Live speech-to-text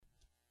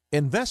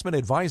Investment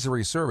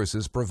advisory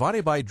services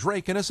provided by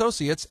Drake &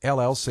 Associates,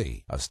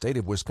 LLC, a state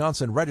of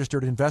Wisconsin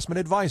registered investment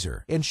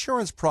advisor.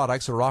 Insurance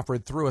products are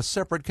offered through a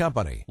separate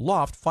company,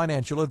 Loft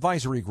Financial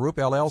Advisory Group,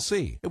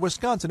 LLC, a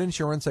Wisconsin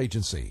insurance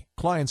agency.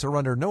 Clients are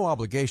under no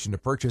obligation to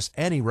purchase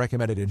any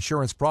recommended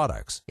insurance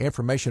products.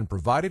 Information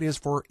provided is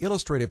for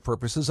illustrative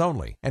purposes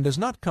only and does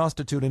not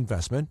constitute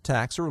investment,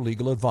 tax, or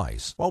legal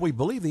advice. While we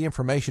believe the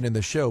information in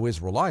the show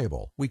is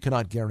reliable, we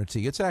cannot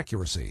guarantee its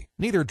accuracy.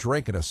 Neither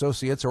Drake &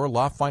 Associates or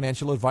Loft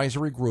Financial Advisory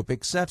Group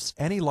accepts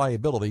any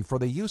liability for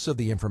the use of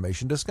the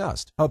information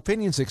discussed.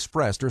 Opinions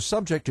expressed are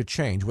subject to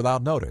change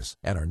without notice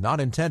and are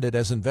not intended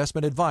as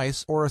investment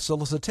advice or a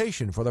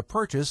solicitation for the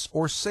purchase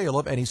or sale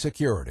of any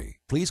security.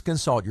 Please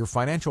consult your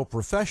financial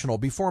professional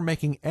before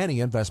making any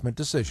investment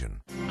decision.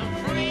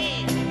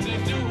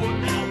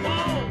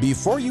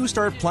 Before you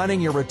start planning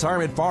your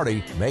retirement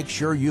party, make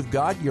sure you've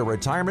got your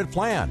retirement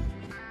plan.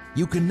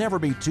 You can never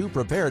be too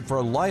prepared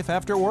for life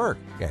after work,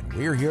 and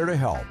we're here to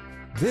help.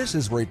 This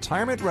is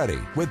Retirement Ready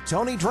with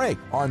Tony Drake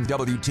on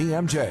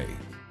WTMJ.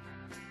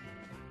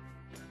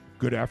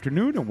 Good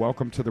afternoon and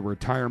welcome to the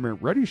Retirement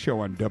Ready Show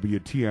on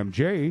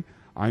WTMJ.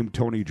 I'm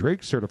Tony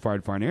Drake,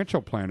 Certified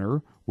Financial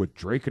Planner with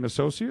Drake &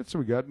 Associates.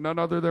 We got none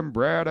other than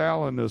Brad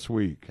Allen this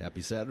week.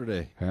 Happy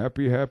Saturday.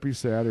 Happy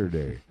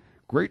Saturday.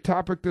 Great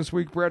topic this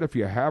week, Brad. If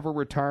you have a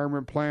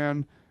retirement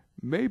plan,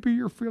 maybe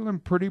you're feeling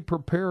pretty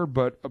prepared,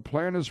 but a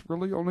plan is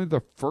really only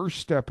the first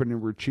step in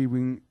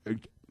achieving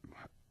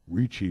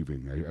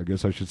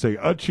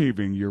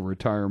your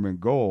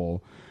retirement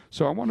goal.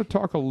 So I want to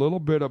talk a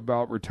little bit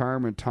about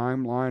retirement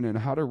timeline and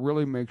how to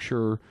really make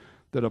sure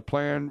that a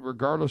plan,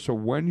 regardless of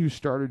when you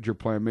started your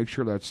plan, make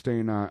sure that's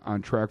staying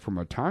on track from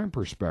a time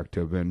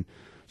perspective. And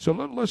so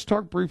let's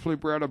talk briefly,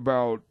 Brad,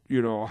 about,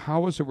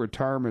 how is a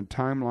retirement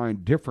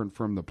timeline different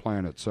from the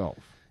plan itself?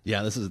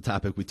 Yeah, this is a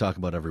topic we talk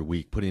about every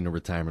week, putting a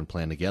retirement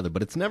plan together,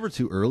 but it's never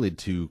too early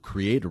to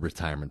create a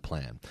retirement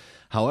plan.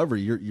 However,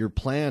 your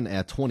plan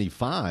at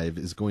 25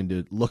 is going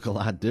to look a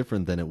lot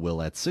different than it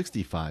will at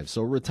 65.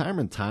 So a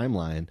retirement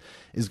timeline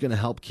is going to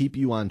help keep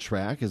you on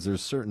track, as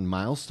there's certain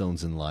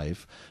milestones in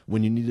life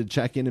when you need to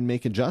check in and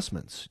make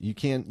adjustments. You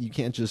can't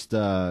just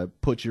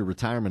put your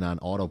retirement on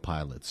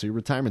autopilot. So your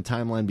retirement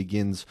timeline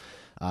becomes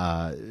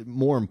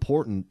more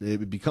important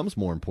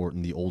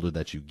the older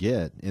that you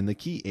get, and the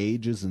key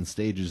ages and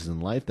stages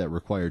in life that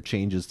require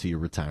changes to your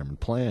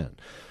retirement plan.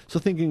 So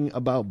thinking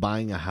about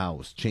buying a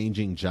house,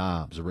 changing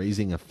jobs,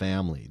 raising a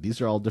family, these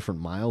are all different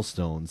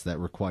milestones that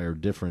require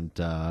different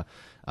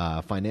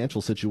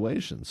financial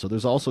situations. So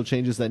there's also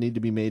changes that need to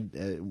be made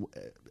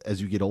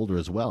as you get older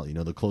as well.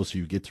 The closer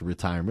you get to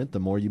retirement, the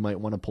more you might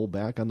want to pull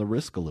back on the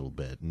risk a little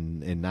bit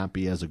and not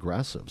be as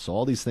aggressive. So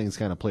all these things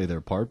kind of play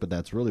their part, but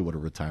that's really what a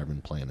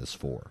retirement plan is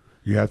for.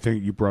 Yeah, I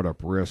think you brought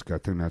up risk. I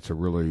think that's a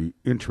really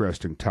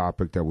interesting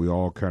topic that we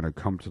all kind of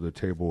come to the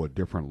table at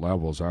different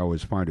levels. I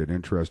always find it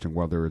interesting,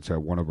 whether it's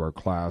at one of our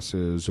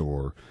classes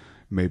or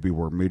maybe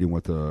we're meeting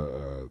with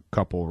a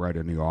couple right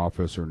in the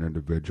office or an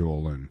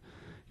individual, and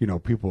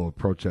people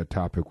approach that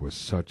topic with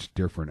such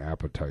different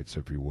appetites,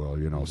 if you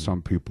will.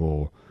 Some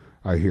people,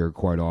 I hear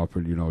quite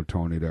often,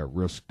 Tony, that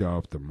risk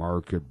stuff, the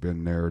market,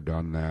 been there,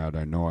 done that.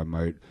 I know I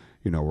might,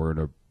 we're in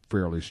a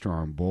fairly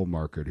strong bull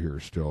market here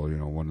still,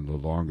 one of the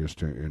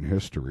longest in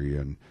history.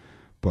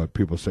 But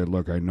people say,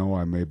 look, I know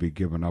I may be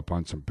giving up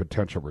on some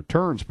potential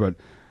returns, but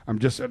I'm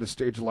just at a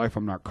stage of life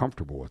I'm not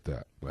comfortable with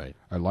that. Right.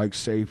 I like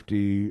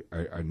safety.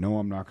 I know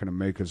I'm not going to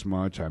make as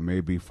much. I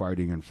may be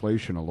fighting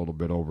inflation a little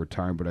bit over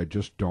time, but I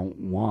just don't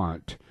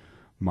want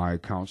my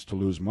accounts to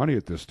lose money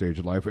at this stage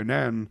of life. And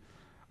then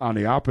on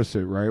the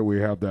opposite, right, we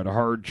have that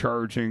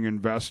hard-charging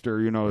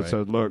investor, that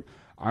says, look,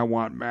 I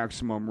want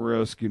maximum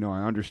risk.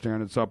 I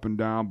understand it's up and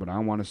down, but I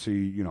want to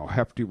see,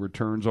 hefty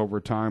returns over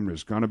time.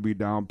 There's going to be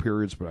down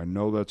periods, but I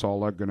know that's all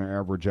going to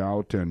average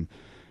out. And,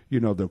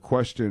 the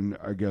question,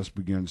 I guess,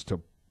 begins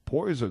to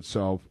poise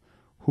itself,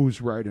 who's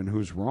right and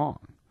who's wrong.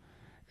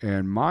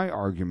 And my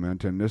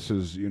argument, and this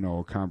is,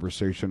 a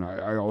conversation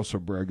I also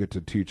get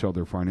to teach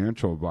other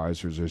financial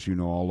advisors, as you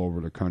know, all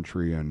over the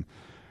country. And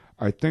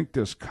I think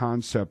this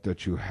concept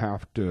that you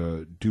have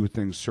to do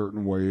things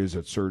certain ways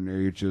at certain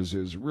ages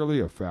is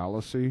really a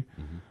fallacy.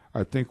 Mm-hmm.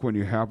 I think when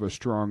you have a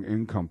strong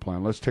income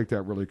plan, let's take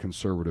that really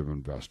conservative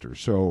investor.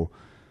 So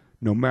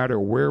no matter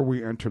where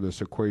we enter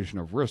this equation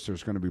of risk,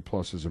 there's going to be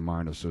pluses and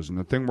minuses. And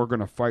the thing we're going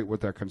to fight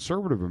with that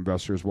conservative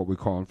investor is what we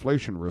call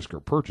inflation risk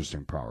or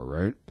purchasing power,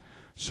 right?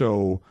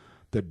 So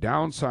the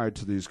downside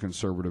to these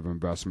conservative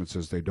investments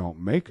is they don't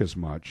make as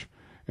much.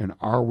 And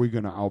are we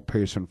going to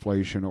outpace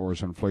inflation, or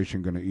is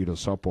inflation going to eat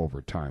us up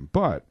over time?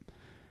 But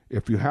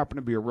if you happen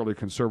to be a really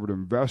conservative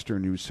investor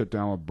and you sit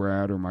down with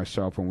Brad or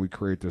myself and we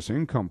create this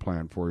income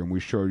plan for you and we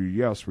show you,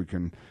 yes, we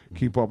can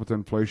keep up with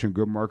inflation,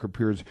 good market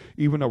periods,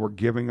 even though we're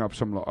giving up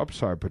some of the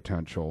upside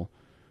potential,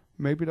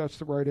 maybe that's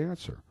the right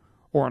answer.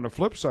 Or on the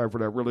flip side, for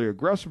that really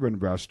aggressive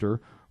investor,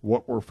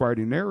 what we're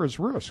fighting there is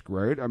risk,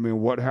 right? I mean,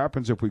 what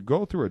happens if we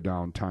go through a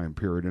downtime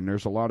period? And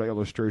there's a lot of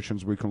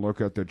illustrations we can look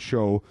at that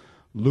show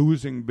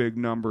losing big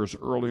numbers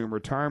early in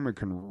retirement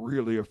can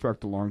really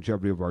affect the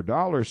longevity of our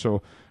dollar.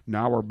 So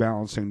now we're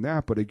balancing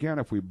that. But again,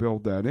 if we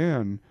build that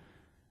in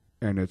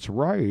and it's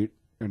right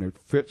and it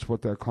fits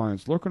what that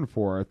client's looking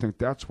for, I think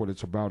that's what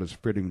it's about, is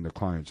fitting the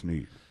client's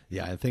need.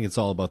 Yeah, I think it's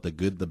all about the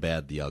good, the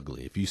bad, the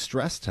ugly. If you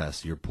stress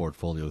test your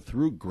portfolio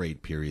through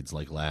great periods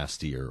like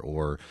last year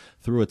or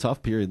through a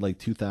tough period like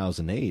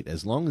 2008,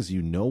 as long as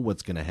you know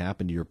what's going to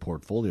happen to your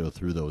portfolio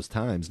through those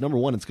times, number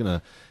one, it's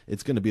going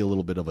to be a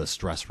little bit of a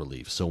stress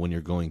relief. So when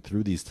you're going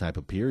through these type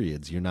of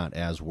periods, you're not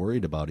as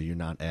worried about it, you're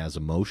not as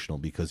emotional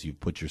because you've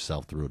put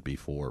yourself through it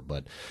before.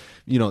 But,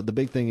 the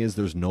big thing is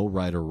there's no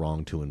right or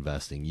wrong to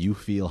investing. You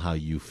feel how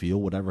you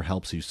feel. Whatever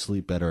helps you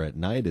sleep better at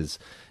night is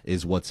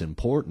what's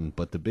important.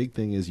 But the big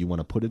thing is you want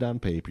to put it on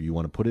paper. You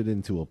want to put it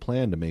into a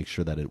plan to make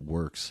sure that it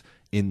works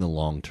in the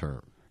long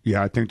term.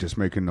 Yeah, I think just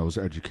making those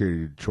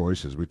educated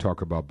choices. We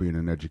talk about being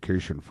an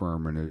education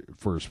firm and and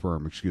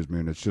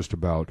it's just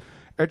about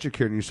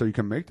educating you so you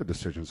can make the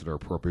decisions that are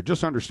appropriate.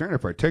 Just understand,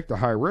 if I take the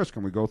high risk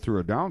and we go through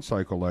a down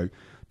cycle like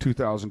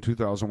 2000,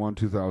 2001,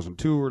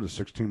 2002, or the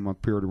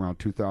 16-month period around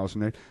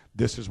 2008,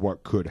 this is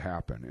what could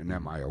happen, and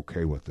am I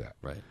okay with that?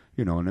 Right.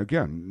 And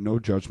again, no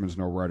judgments,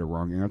 no right or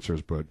wrong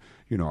answers, but,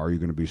 are you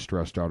going to be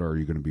stressed out, or are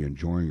you going to be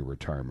enjoying your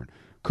retirement?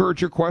 Encourage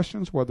your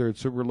questions, whether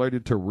it's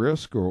related to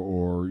risk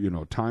or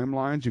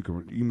timelines. You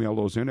can email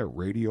those in at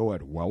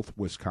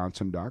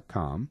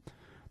radio@wealthwisconsin.com.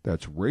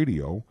 That's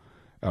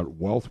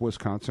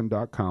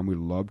radio@wealthwisconsin.com. We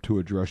love to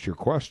address your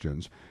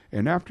questions.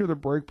 And after the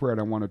break, Brad,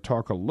 I want to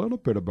talk a little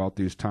bit about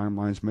these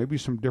timelines, maybe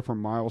some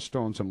different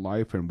milestones in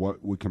life and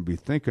what we can be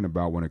thinking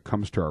about when it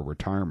comes to our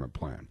retirement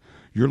plan.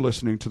 You're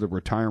listening to the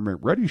Retirement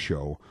Ready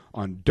Show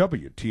on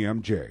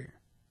WTMJ.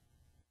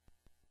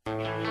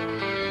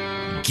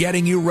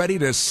 Getting you ready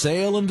to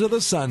sail into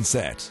the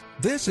sunset.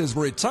 This is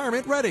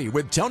Retirement Ready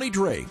with Tony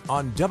Drake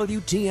on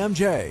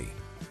WTMJ.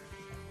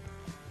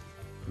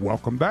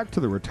 Welcome back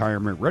to the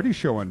Retirement Ready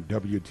Show on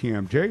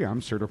WTMJ.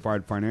 I'm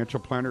certified financial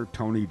planner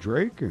Tony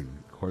Drake, and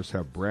of course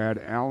have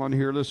Brad Allen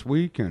here this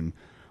week, and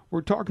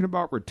we're talking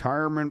about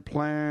retirement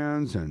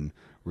plans and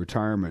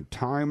retirement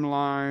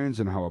timelines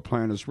and how a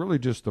plan is really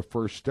just the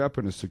first step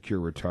in a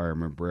secure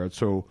retirement, Brad.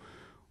 So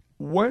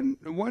when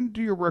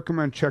do you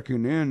recommend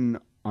checking in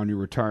on your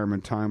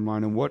retirement timeline,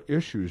 and what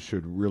issues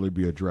should really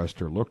be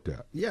addressed or looked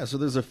at? Yeah, so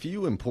there's a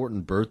few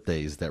important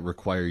birthdays that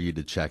require you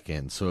to check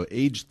in. So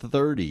age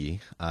 30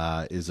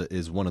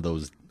 is one of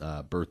those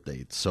birth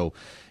dates. So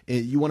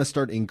you want to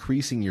start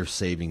increasing your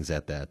savings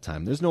at that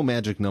time. There's no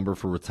magic number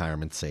for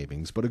retirement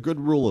savings, but a good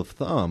rule of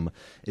thumb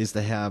is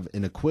to have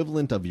an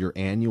equivalent of your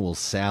annual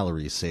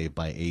salary saved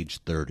by age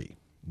 30.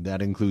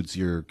 That includes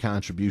your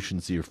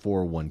contributions to your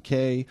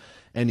 401k,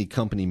 any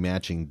company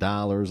matching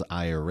dollars,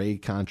 IRA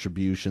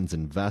contributions,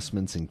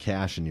 investments, and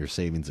cash in your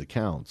savings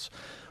accounts.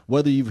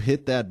 Whether you've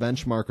hit that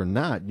benchmark or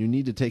not, you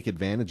need to take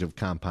advantage of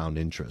compound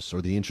interest,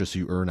 or the interest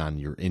you earn on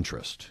your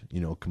interest.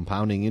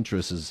 Compounding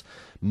interest is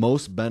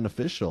most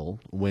beneficial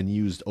when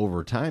used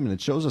over time, and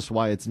it shows us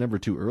why it's never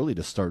too early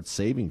to start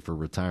saving for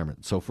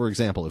retirement. So, for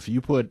example, if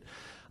you put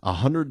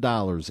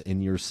 $100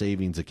 in your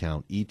savings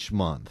account each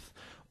month,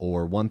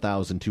 or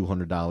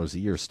 $1,200 a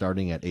year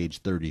starting at age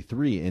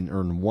 33, and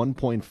earn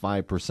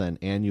 1.5%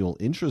 annual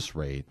interest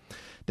rate,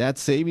 that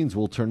savings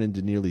will turn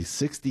into nearly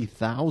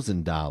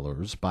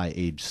 $60,000 by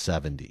age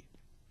 70.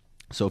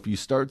 So if you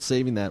start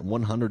saving that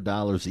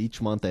 $100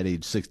 each month at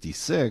age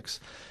 66,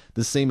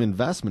 the same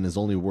investment is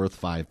only worth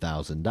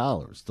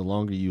 $5,000. The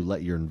longer you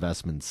let your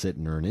investment sit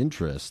and earn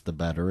interest, the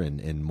better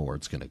and more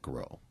it's going to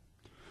grow.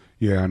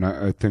 Yeah, and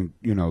I think,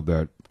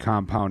 that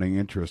compounding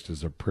interest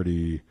is a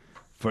pretty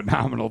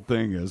phenomenal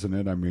thing, isn't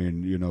it? I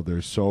mean,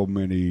 there's so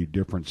many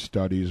different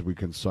studies we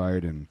can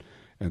cite and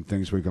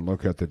things we can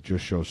look at that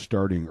just show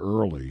starting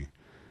early,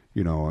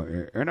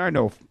 and I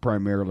know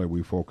primarily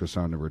we focus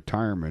on the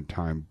retirement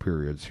time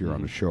periods here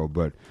on the show,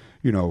 but,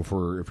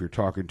 if you're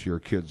talking to your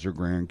kids or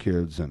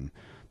grandkids, and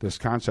this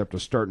concept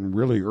of starting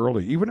really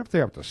early, even if they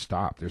have to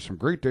stop, there's some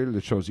great data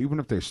that shows even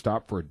if they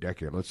stop for a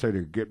decade, let's say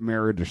they get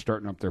married, they're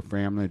starting up their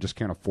family, they just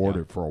can't afford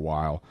it for a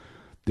while,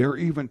 they're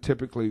even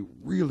typically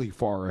really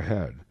far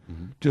ahead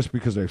just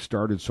because they've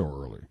started so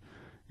early.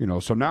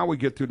 So now we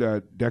get through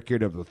that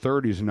decade of the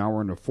 30s, and now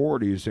we're in the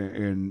 40s,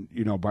 and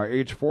by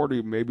age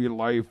 40, maybe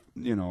life,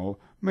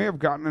 may have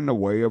gotten in the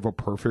way of a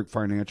perfect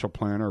financial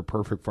plan or a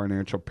perfect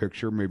financial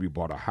picture. Maybe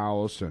bought a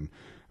house, and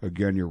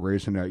again, you're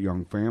raising that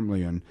young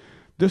family, and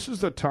this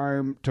is the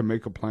time to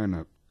make a plan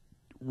to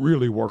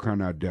really work on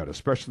that debt,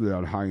 especially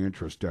that high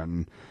interest debt.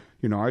 And,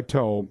 I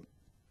tell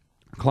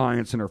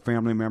clients and their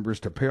family members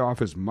to pay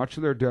off as much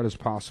of their debt as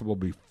possible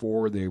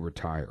before they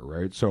retire,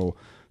 right? So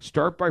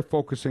start by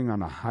focusing on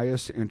the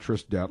highest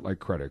interest debt like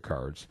credit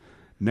cards.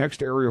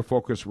 Next area of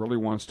focus really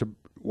want to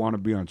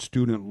be on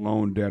student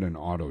loan debt and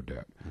auto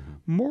debt.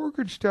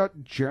 Mortgage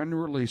debt,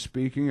 generally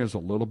speaking, is a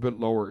little bit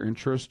lower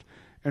interest,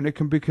 and it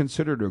can be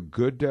considered a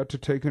good debt to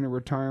take into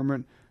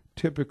retirement.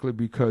 typically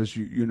because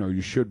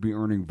you should be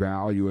earning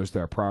value as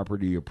that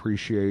property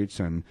appreciates,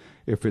 and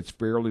if it's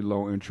fairly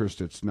low interest,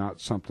 it's not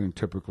something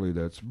typically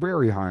that's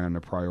very high on the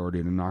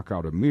priority to knock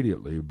out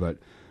immediately. But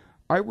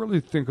I really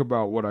think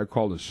about what I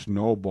call the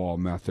snowball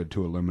method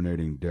to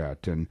eliminating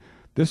debt, and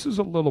this is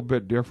a little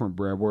bit different,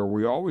 Brad, where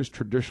we always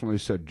traditionally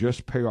said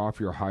just pay off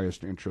your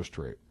highest interest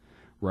rate,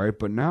 right?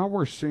 But now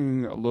we're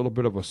seeing a little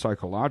bit of a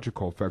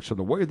psychological effect. So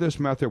the way this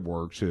method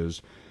works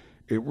is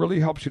it really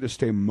helps you to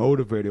stay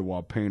motivated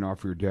while paying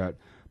off your debt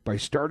by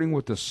starting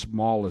with the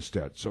smallest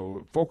debt.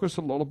 So focus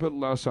a little bit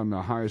less on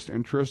the highest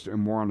interest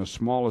and more on the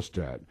smallest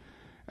debt,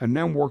 and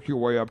then work your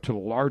way up to the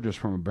largest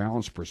from a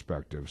balance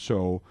perspective.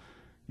 So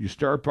you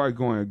start by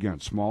going, again,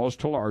 smallest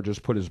to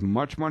largest, put as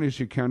much money as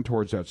you can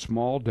towards that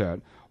small debt,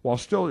 while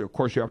still, of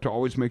course, you have to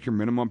always make your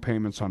minimum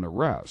payments on the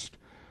rest.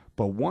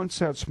 But once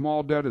that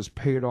small debt is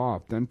paid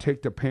off, then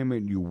take the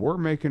payment you were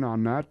making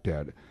on that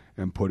debt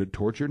and put it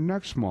towards your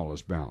next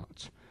smallest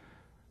balance.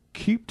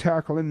 Keep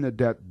tackling the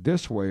debt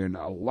this way, and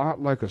a lot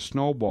like a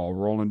snowball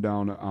rolling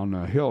down on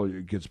a hill,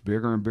 it gets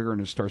bigger and bigger and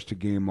it starts to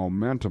gain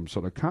momentum.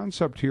 So the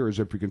concept here is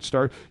if you can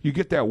start, you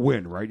get that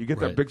win, right? You get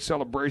that big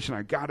celebration.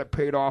 I got it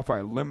paid off.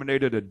 I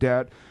eliminated a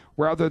debt.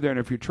 Rather than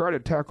if you try to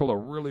tackle a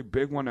really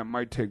big one that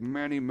might take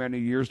many, many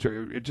years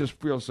to, it just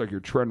feels like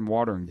you're treading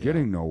water and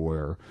getting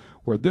nowhere.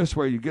 Where this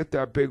way you get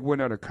that big win,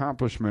 that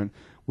accomplishment,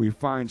 we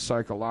find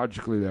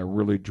psychologically that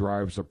really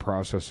drives the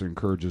process and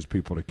encourages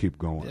people to keep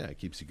going. Yeah, it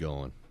keeps you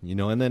going.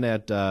 And then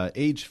at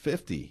age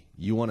 50,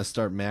 you want to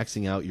start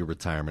maxing out your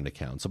retirement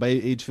account. So by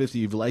age 50,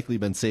 you've likely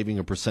been saving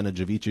a percentage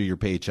of each of your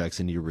paychecks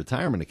into your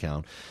retirement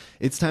account.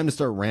 It's time to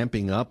start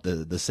ramping up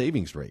the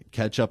savings rate.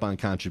 Catch up on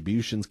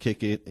contributions,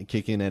 kick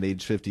in at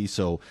age 50.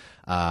 So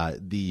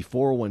the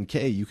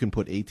 401k, you can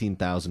put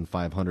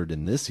 $18,500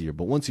 in this year,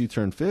 but once you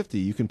turn 50,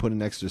 you can put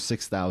an extra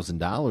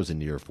 $6,000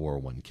 into your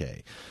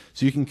 401k.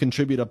 So you can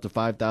contribute up to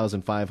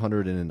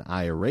 $5,500 in an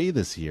IRA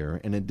this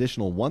year, an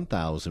additional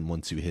 $1,000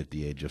 once you hit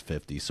the age of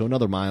 50. So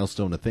another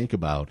milestone to think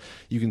about.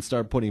 You can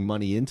start putting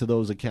money into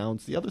those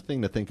accounts. The other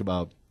thing to think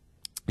about,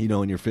 in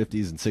your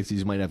 50s and 60s,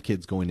 you might have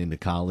kids going into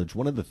college.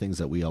 One of the things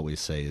that we always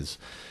say is,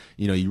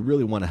 you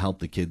really want to help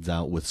the kids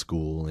out with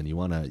school, and you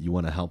want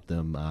to help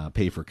them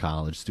pay for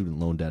college. Student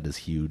loan debt is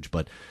huge,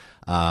 but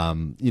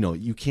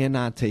you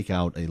cannot take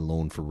out a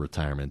loan for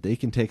retirement. They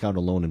can take out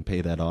a loan and pay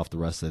that off the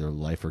rest of their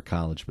life for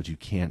college, but you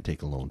can't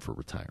take a loan for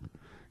retirement.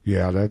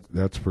 Yeah,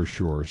 that's for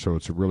sure. So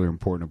it's really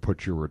important to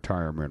put your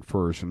retirement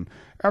first. And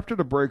after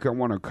the break, I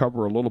want to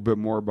cover a little bit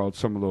more about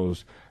some of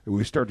those.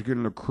 We start to get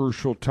into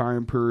crucial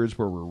time periods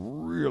where we're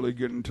really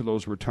getting to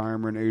those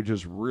retirement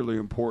ages. Really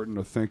important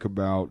to think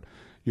about,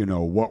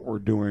 what we're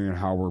doing and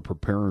how we're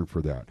preparing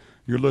for that.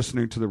 You're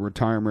listening to the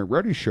Retirement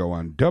Ready Show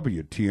on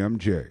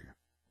WTMJ.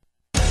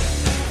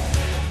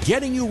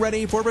 Getting you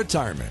ready for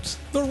retirement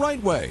the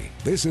right way.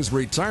 This is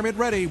Retirement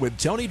Ready with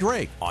Tony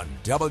Drake on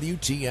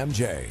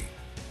WTMJ.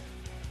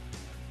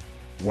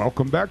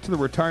 Welcome back to the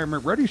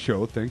Retirement Ready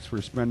Show. Thanks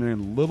for spending a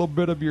little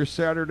bit of your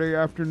Saturday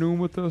afternoon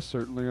with us.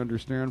 Certainly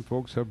understand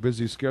folks have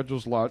busy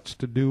schedules, lots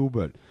to do,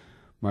 but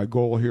my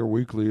goal here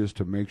weekly is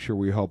to make sure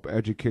we help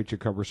educate you,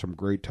 cover some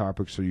great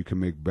topics so you can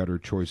make better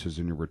choices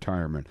in your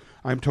retirement.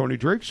 I'm Tony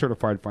Drake,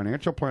 certified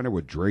financial planner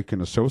with Drake &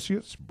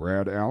 Associates.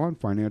 Brad Allen,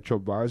 financial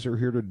advisor,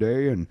 here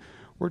today, and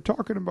we're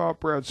talking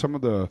about, Brad, some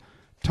of the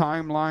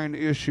timeline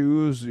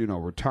issues,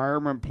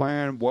 retirement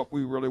plan, what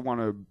we really want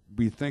to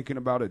be thinking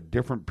about at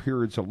different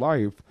periods of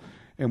life.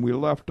 And we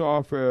left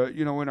off,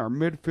 in our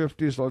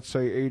mid-50s, let's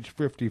say age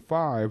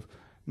 55.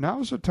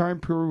 Now's the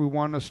time period we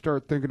want to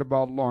start thinking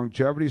about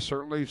longevity,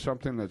 certainly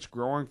something that's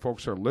growing.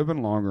 Folks are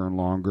living longer and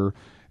longer.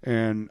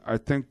 And I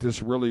think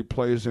this really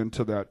plays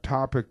into that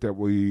topic that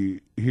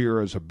we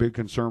hear as a big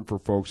concern for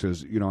folks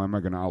is, am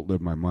I going to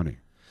outlive my money?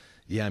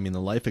 Yeah, the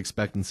life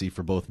expectancy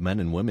for both men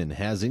and women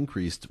has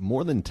increased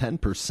more than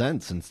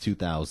 10% since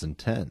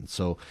 2010.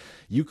 So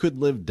you could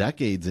live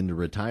decades into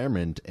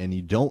retirement and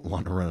you don't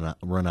want to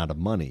run out of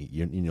money.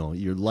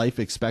 Your life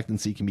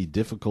expectancy can be a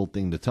difficult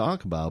thing to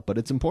talk about, but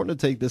it's important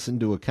to take this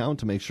into account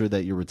to make sure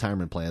that your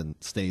retirement plan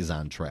stays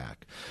on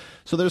track.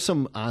 So there's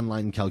some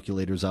online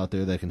calculators out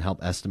there that can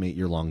help estimate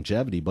your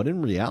longevity, but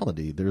in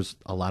reality, there's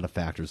a lot of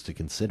factors to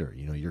consider.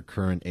 Your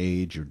current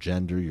age, your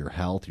gender, your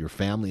health, your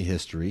family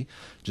history,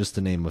 just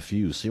to name a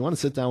few. So you want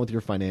to sit down with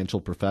your financial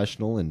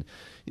professional and,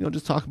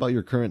 just talk about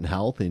your current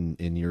health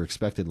and your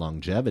expected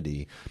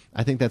longevity.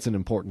 I think that's an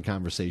important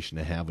conversation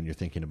to have when you're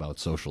thinking about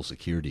Social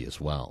Security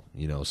as well.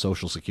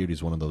 Social Security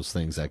is one of those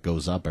things that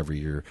goes up every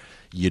year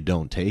you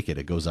don't take it.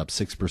 It goes up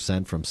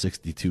 6% from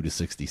 62 to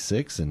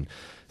 66, and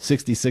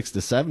 66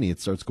 to 70, it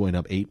starts going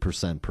up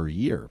 8% per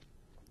year.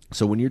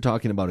 So when you're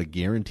talking about a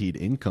guaranteed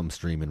income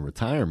stream in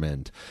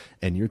retirement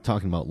and you're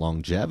talking about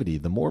longevity,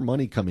 the more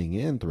money coming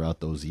in throughout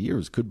those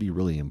years could be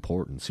really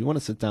important. So you want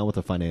to sit down with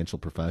a financial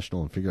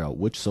professional and figure out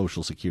which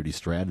Social Security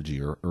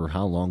strategy or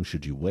how long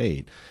should you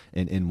wait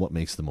and what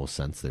makes the most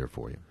sense there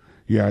for you.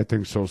 Yeah, I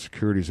think Social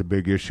Security is a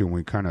big issue when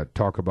we kind of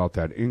talk about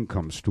that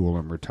income stool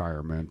in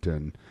retirement.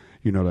 And,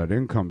 that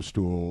income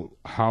stool,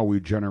 how we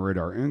generate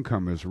our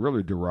income is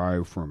really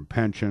derived from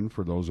pension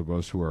for those of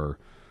us who are,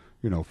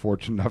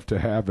 fortunate enough to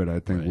have it. I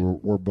think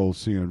we're both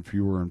seeing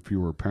fewer and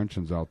fewer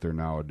pensions out there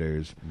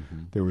nowadays.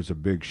 There was a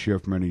big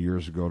shift many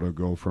years ago to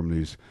go from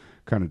these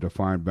kind of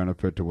defined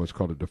benefit to what's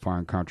called a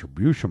defined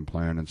contribution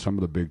plan, and some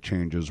of the big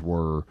changes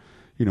were,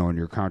 in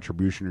your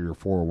contribution to your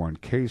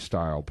 401k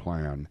style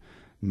plan.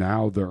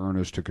 Now the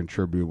earnest to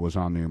contribute was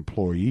on the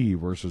employee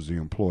versus the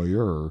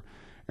employer.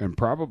 And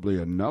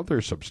probably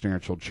another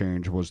substantial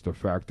change was the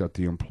fact that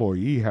the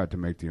employee had to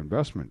make the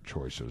investment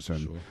choices.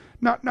 And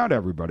not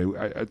everybody.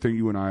 I think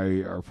you and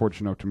I are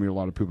fortunate enough to meet a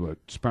lot of people that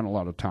spent a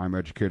lot of time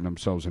educating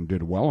themselves and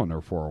did well in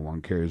their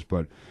 401ks.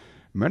 But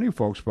many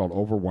folks felt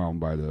overwhelmed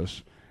by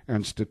this.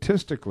 And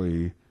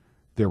statistically,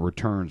 their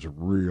returns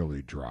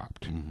really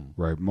dropped,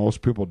 right?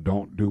 Most people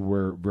don't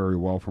do very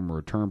well from a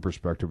return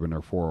perspective in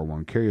their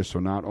 401ks. So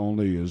not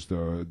only is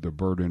the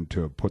burden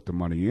to put the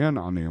money in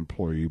on the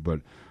employee,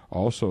 but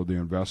also the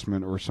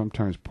investment or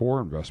sometimes poor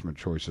investment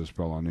choices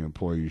fell on the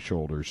employee's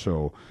shoulders.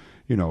 So,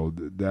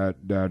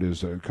 that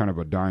is a kind of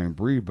a dying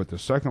breed. But the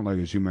second leg,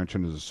 as you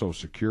mentioned, is the Social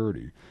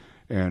Security.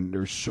 And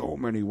there's so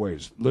many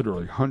ways,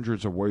 literally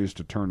hundreds of ways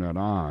to turn that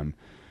on.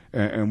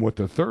 And with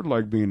the third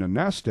leg being a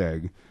nest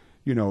egg,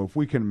 if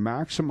we can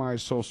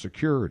maximize Social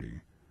Security,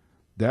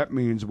 that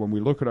means when we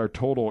look at our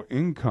total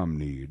income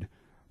need,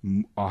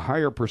 a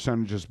higher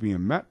percentage is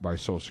being met by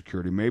Social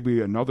Security.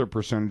 Maybe another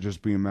percentage is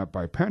being met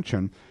by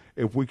pension.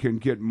 If we can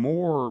get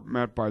more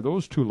met by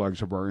those two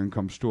legs of our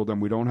income stool, then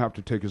we don't have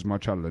to take as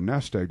much out of the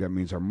nest egg. That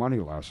means our money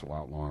lasts a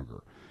lot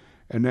longer.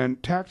 And then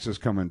taxes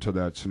come into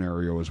that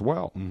scenario as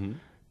well.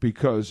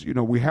 Because,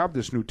 we have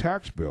this new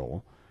tax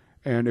bill.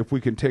 And if we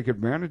can take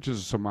advantages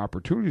of some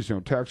opportunities,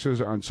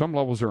 taxes on some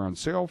levels are on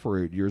sale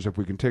for 8 years. If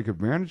we can take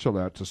advantage of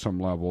that to some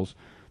levels,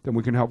 then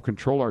we can help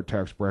control our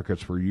tax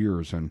brackets for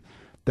years. And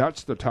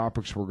that's the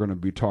topics we're going to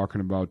be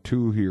talking about,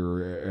 too,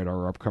 here at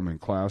our upcoming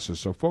classes.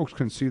 So folks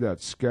can see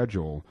that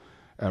schedule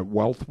at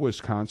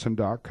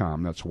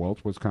wealthwisconsin.com. That's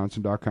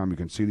wealthwisconsin.com. You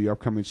can see the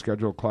upcoming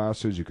scheduled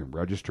classes. You can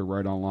register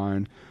right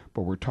online.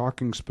 But we're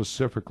talking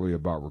specifically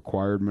about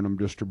required minimum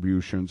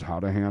distributions, how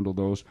to handle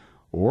those,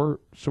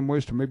 or some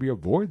ways to maybe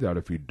avoid that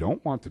if you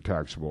don't want the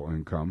taxable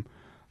income,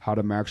 how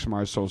to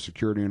maximize Social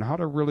Security, and how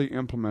to really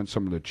implement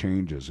some of the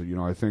changes.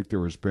 I think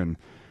there has been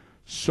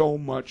so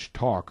much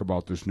talk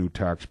about this new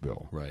tax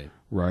bill.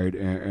 Right?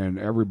 And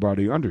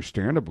everybody,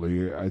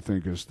 understandably, I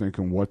think, is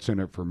thinking, what's in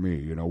it for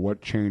me?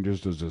 What changes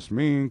does this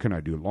mean? Can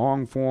I do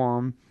long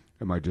form?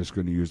 Am I just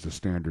going to use the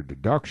standard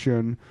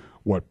deduction?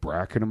 What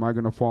bracket am I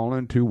going to fall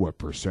into? What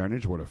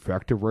percentage? What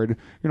effective rate?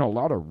 A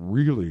lot of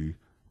really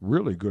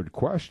good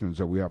questions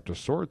that we have to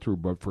sort through.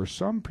 But for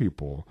some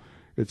people,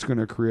 it's going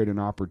to create an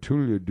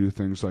opportunity to do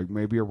things like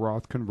maybe a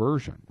Roth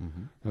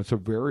conversion. That's a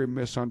very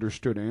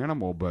misunderstood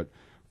animal, but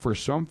for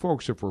some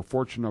folks, if we're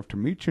fortunate enough to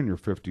meet you in your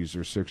 50s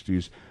or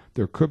 60s,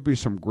 there could be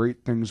some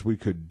great things we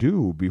could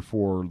do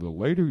before the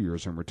later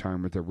years in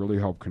retirement that really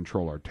help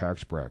control our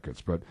tax brackets.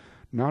 But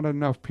not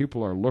enough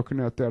people are looking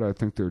at that. I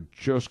think they're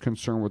just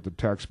concerned with the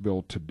tax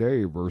bill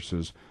today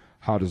versus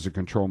how does it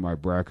control my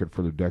bracket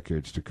for the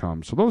decades to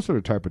come. So those are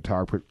the type of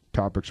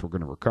topics we're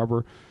going to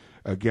recover.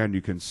 Again,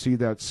 you can see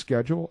that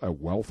schedule at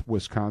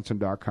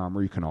wealthwisconsin.com,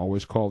 or you can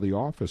always call the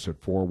office at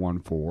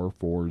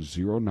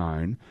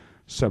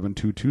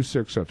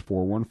 414-409-7226. That's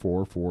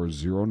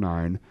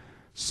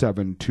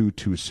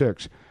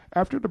 414-409-7226.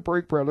 After the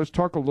break, Brad, let's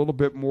talk a little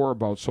bit more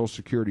about Social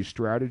Security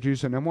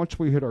strategies. And then once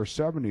we hit our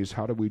 70s,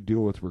 how do we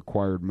deal with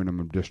required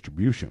minimum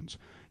distributions?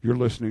 You're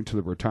listening to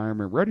the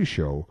Retirement Ready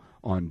Show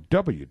on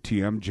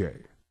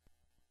WTMJ.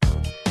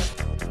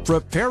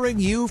 Preparing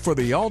you for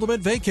the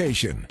ultimate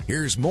vacation.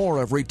 Here's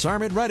more of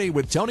Retirement Ready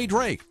with Tony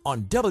Drake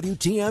on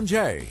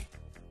WTMJ.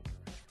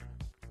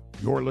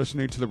 You're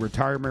listening to the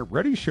Retirement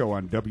Ready Show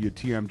on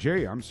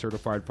WTMJ. I'm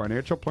certified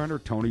financial planner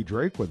Tony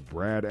Drake with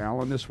Brad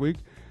Allen this week,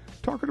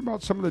 talking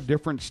about some of the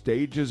different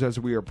stages as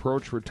we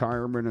approach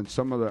retirement and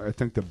some of the, I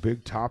think, the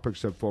big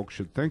topics that folks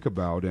should think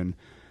about. And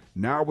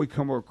now we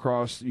come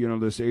across,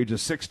 this age of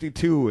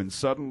 62, and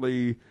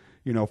suddenly,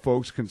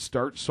 folks can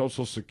start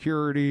Social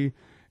Security.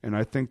 And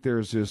I think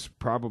there's this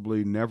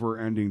probably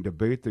never-ending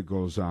debate that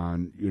goes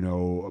on,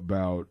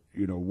 about,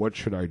 what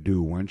should I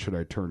do? When should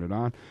I turn it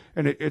on?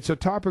 And it's a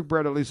topic,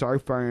 Brett, at least I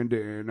find,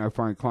 and I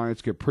find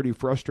clients get pretty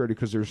frustrated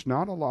because there's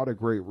not a lot of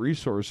great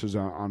resources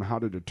on how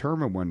to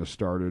determine when to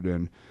start it.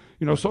 And,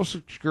 Social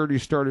Security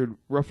started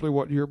roughly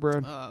what year, Brad?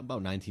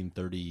 About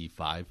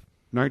 1935.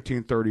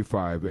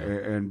 1935,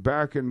 and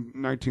back in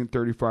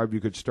 1935, you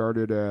could start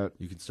it at...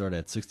 You could start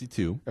at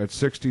 62. At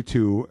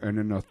 62, and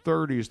in the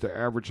 30s, the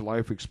average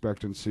life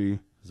expectancy...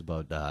 is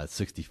about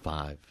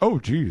 65. Oh,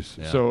 geez.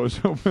 Yeah. So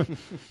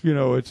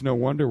it's no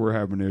wonder we're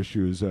having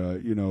issues,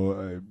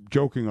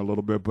 joking a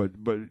little bit, but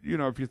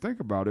if you think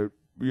about it,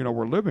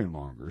 we're living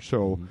longer.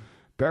 So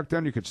back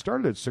then, you could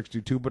start at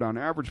 62, but on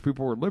average,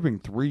 people were living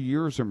 3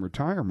 years in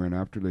retirement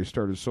after they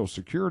started Social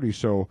Security.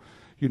 So...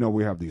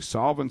 we have these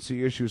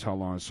solvency issues. How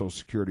long is Social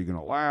Security going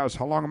to last?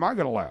 How long am I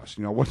going to last?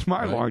 What's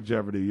my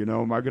longevity?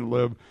 Am I going to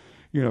live,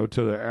 to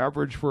the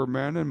average for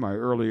men in my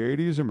early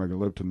 80s? Am I going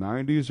to live to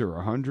 90s or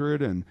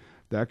 100? And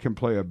that can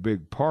play a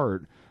big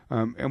part.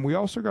 And we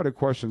also got a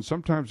question.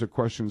 Sometimes the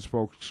questions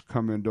folks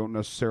come in don't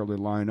necessarily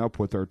line up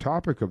with our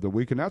topic of the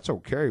week, and that's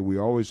okay.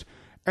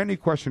 Any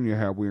question you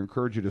have, we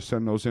encourage you to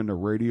send those in to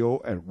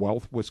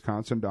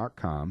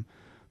radio@wealthwisconsin.com.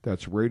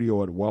 That's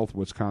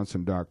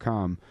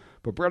radio@wealthwisconsin.com.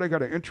 But, Brett, I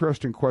got an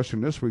interesting question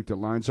this week that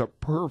lines up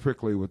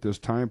perfectly with this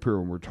time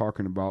period when we're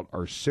talking about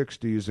our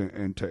 60s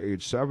and to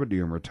age 70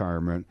 in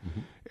retirement.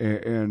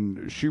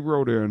 And she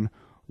wrote in,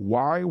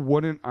 why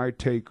wouldn't I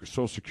take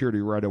Social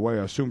Security right away?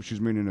 I assume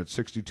she's meaning at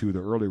 62, the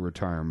early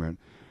retirement.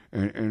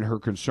 And her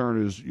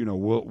concern is,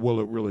 will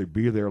it really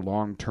be there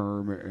long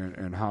term,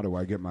 and how do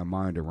I get my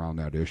mind around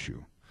that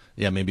issue?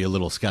 Yeah, maybe a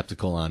little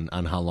skeptical on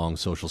how long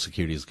Social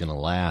Security is going to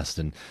last,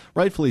 and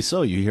rightfully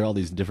so. You hear all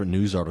these different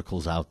news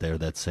articles out there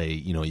that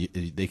say,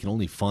 they can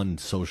only fund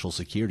Social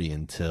Security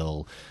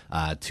until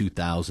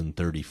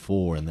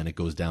 2034, and then it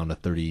goes down to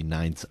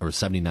 39 or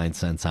 79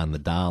 cents on the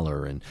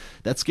dollar, and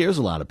that scares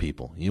a lot of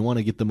people. You want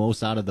to get the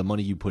most out of the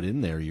money you put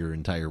in there your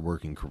entire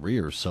working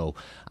career. So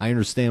I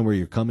understand where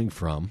you're coming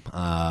from.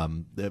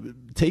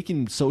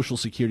 Taking Social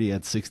Security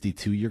at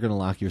 62, you're going to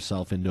lock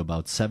yourself into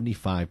about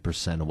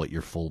 75% of what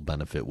your full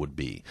benefit would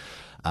be.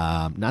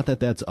 Not that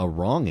that's a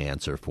wrong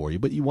answer for you,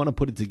 but you want to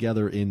put it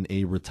together in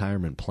a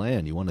retirement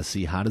plan. You want to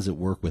see how does it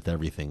work with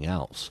everything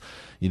else.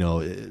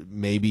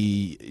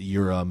 Maybe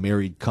you're a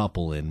married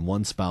couple and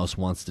one spouse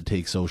wants to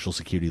take Social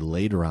Security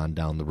later on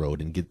down the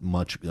road and get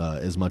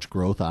as much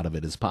growth out of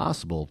it as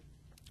possible.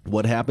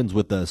 What happens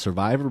with the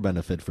survivor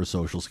benefit for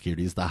Social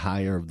Security is the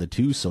higher of the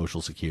two Social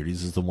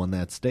Securities is the one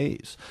that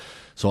stays.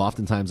 So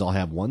oftentimes I'll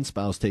have one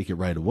spouse take it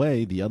right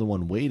away, the other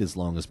one wait as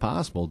long as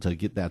possible to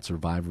get that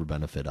survivor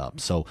benefit up.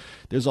 So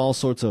there's all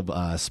sorts of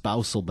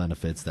spousal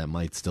benefits that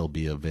might still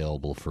be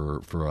available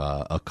for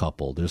a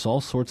couple. There's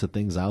all sorts of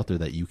things out there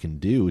that you can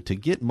do to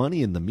get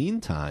money in the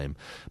meantime,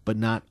 but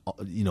not,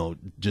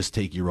 just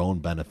take your own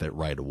benefit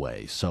right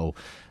away. So,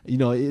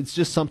 it's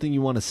just something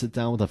you want to sit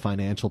down with a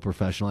financial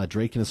professional. At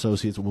Drake &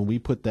 Associates, when we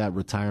put that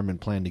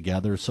retirement plan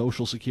together,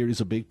 Social Security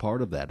is a big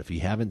part of that. If you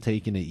haven't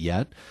taken it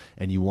yet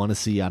and you want to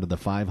see out of the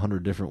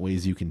 500 different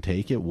ways you can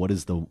take it, what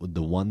is the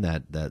one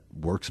that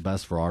works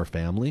best for our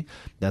family,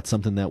 that's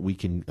something that we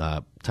can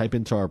type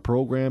into our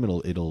program.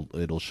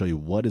 It'll show you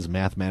what is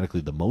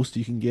mathematically the most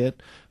you can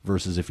get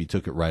versus if you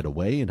took it right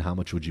away, and how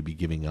much would you be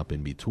giving up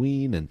in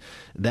between. And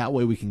that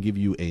way we can give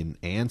you an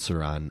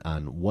answer on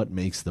what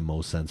makes the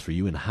most sense for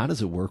you and how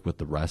does it work with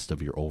the rest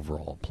of your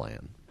overall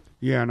plan.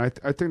 Yeah, and I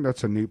think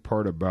that's a neat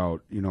part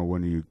about,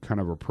 when you kind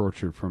of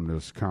approach it from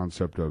this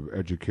concept of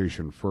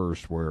education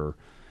first, where,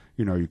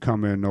 you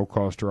come in, no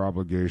cost or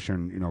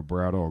obligation,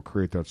 Brad will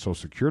create that Social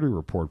Security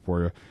report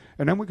for you,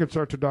 and then we can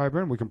start to dive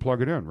in. We can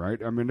plug it in,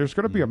 right? I mean, there's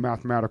going to be a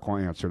mathematical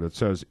answer that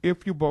says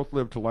if you both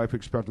live to life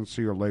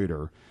expectancy or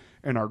later,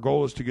 and our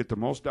goal is to get the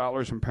most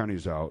dollars and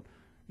pennies out,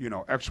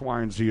 X,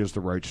 Y, and Z is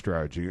the right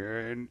strategy.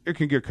 And it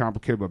can get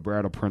complicated, but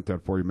Brad will print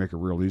that for you, make it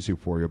real easy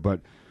for you. But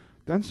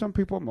then some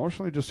people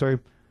emotionally just say,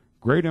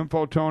 great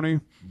info, Tony.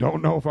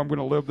 Don't know if I'm going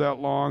to live that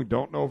long.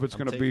 Don't know if it's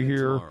going to be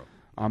here. Tomorrow.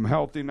 I'm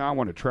healthy now. I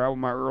want to travel in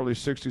my early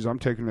 60s. I'm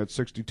taking it at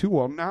 62.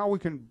 Well, now we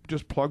can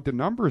just plug the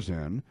numbers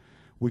in.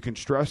 We can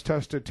stress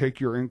test it, take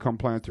your income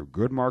plan through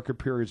good market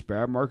periods,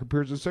 bad market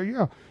periods, and say,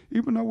 yeah,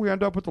 even though we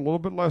end up with a little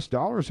bit less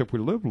dollars if we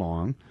live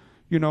long,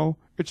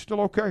 it's still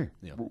okay.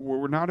 Yeah.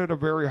 We're not at a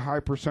very high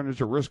percentage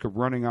of risk of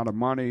running out of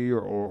money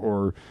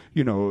or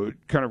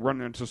kind of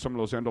running into some of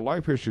those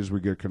end-of-life issues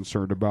we get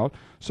concerned about.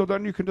 So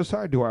then you can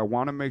decide, do I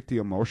want to make the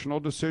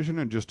emotional decision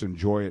and just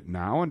enjoy it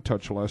now and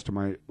touch less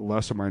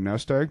of my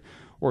nest egg?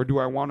 Or do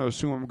I want to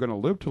assume I'm going to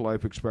live to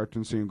life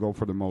expectancy and go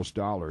for the most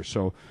dollars?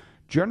 So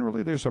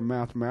generally there's a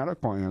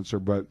mathematical answer,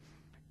 but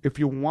if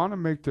you want to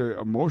make the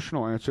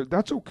emotional answer,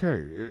 that's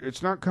okay.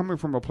 It's not coming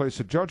from a place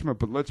of judgment,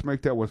 but let's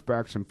make that with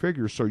facts and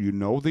figures so you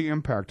know the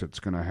impact it's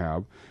going to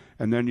have,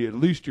 and then at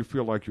least you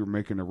feel like you're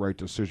making the right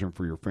decision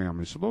for your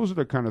family. So those are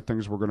the kind of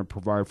things we're going to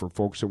provide for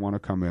folks that want to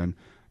come in.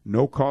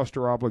 No cost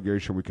or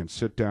obligation. We can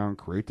sit down,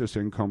 create this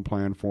income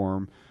plan for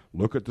them,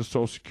 look at the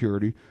Social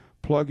Security,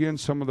 plug in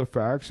some of the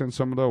facts and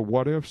some of the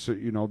what-ifs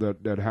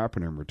that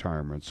happen in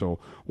retirement. So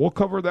we'll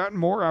cover that and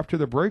more after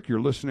the break. You're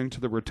listening to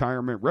the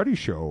Retirement Ready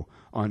Show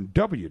on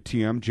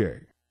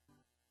WTMJ.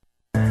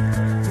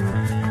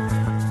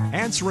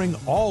 Answering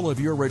all of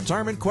your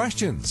retirement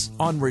questions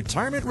on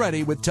Retirement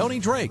Ready with Tony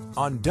Drake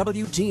on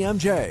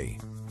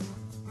WTMJ.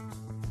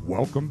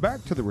 Welcome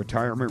back to the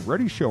Retirement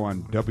Ready Show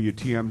on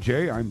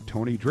WTMJ. I'm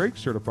Tony Drake,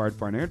 Certified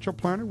Financial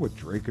Planner with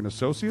Drake &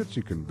 Associates.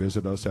 You can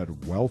visit us at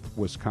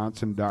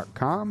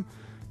wealthwisconsin.com.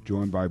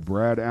 Joined by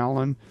Brad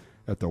Allen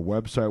at the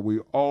website. We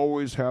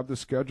always have the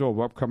schedule of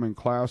upcoming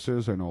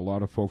classes. I know a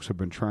lot of folks have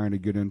been trying to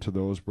get into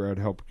those. Brad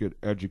helped get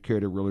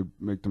educated, really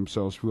make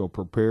themselves feel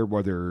prepared,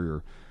 whether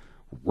you're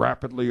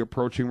rapidly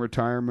approaching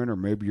retirement, or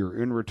maybe you're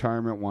in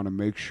retirement, want to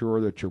make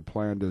sure that your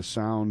plan is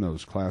sound,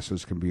 those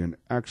classes can be an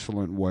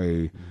excellent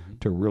way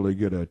to really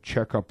get a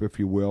checkup, if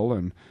you will,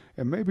 and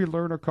maybe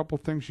learn a couple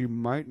things you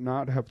might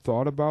not have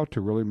thought about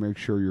to really make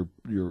sure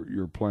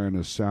your plan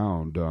is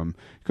sound. You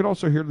could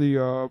also hear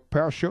the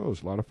past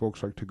shows. A lot of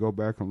folks like to go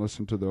back and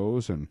listen to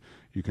those, and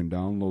you can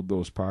download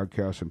those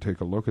podcasts and take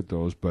a look at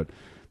those. But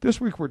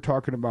this week we're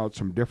talking about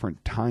some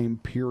different time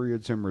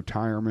periods in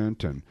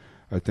retirement, and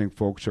I think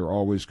folks are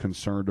always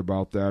concerned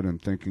about that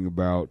and thinking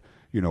about,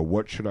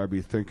 what should I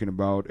be thinking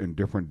about in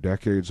different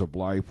decades of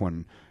life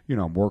when,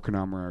 I'm working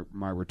on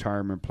my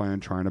retirement plan,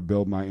 trying to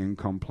build my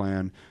income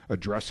plan,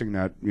 addressing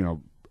that,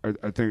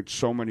 I think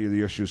so many of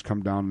the issues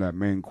come down to that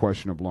main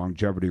question of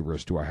longevity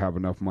risk. Do I have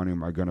enough money?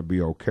 Am I going to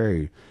be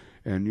okay?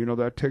 And,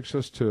 that takes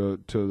us to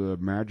the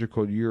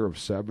magical year of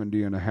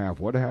 70 and a half.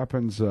 What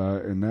happens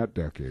in that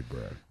decade,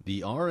 Brad?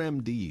 The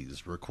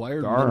RMDs,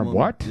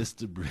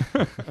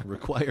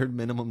 required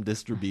minimum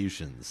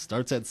distributions,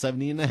 starts at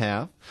 70 and a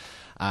half.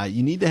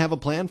 You need to have a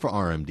plan for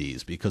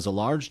RMDs because a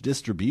large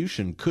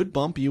distribution could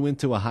bump you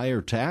into a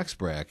higher tax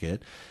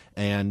bracket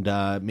and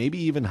maybe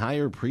even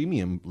higher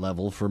premium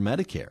level for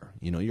Medicare.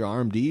 Your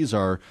RMDs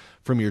are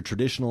from your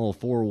traditional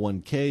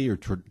 401k or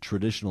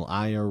traditional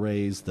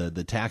IRAs,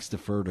 the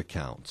tax-deferred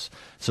accounts.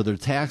 So they're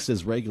taxed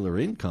as regular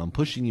income,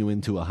 pushing you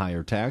into a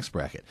higher tax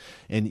bracket.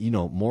 And,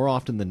 more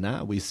often than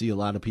not, we see a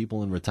lot of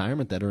people in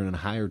retirement that are in a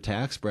higher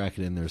tax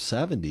bracket in their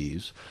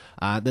 70s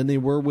than they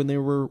were when they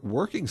were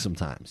working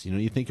sometimes.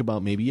 You think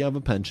about maybe you have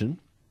a pension.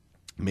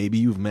 Maybe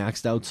you've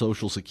maxed out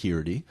Social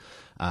Security,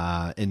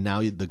 and now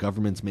the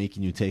government's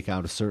making you take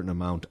out a certain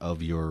amount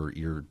of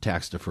your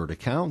tax-deferred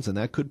accounts, and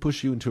that could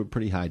push you into a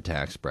pretty high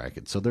tax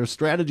bracket. So there are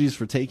strategies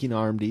for taking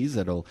RMDs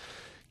that'll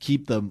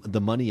keep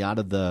the money out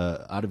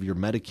of your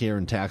Medicare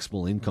and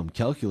taxable income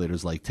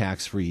calculators, like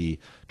tax-free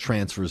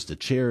transfers to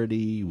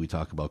charity. We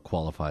talk about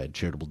qualified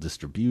charitable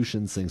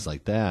distributions, things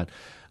like that.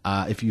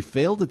 If you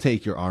fail to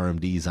take your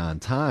RMDs on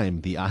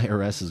time, the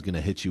IRS is going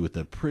to hit you with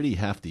a pretty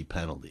hefty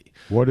penalty.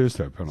 What is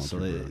that penalty? So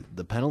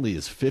the penalty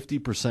is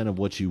 50% of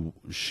what you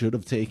should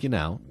have taken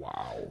out.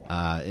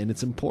 Wow. And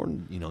it's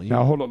important.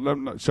 Now, hold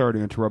on. Sorry to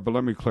interrupt, but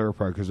let me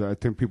clarify because I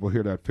think people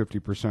hear that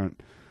 50%.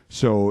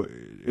 So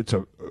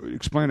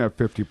explain that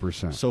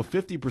 50%. So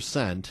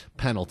 50%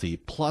 penalty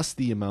plus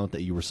the amount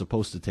that you were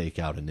supposed to take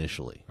out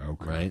initially.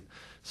 Okay. Right.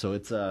 So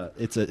it's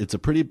a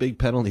pretty big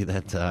penalty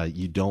that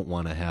you don't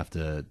want to have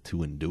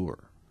to endure.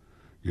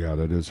 Yeah,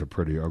 that is a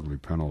pretty ugly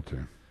penalty.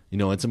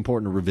 It's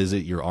important to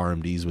revisit your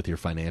RMDs with your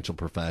financial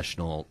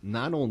professional,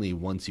 not only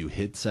once you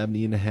hit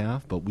 70 and a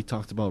half, but we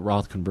talked about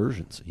Roth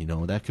conversions.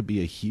 That could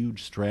be a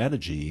huge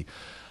strategy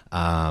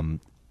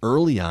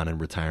early on in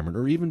retirement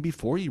or even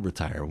before you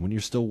retire when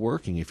you're still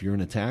working. If you're in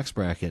a tax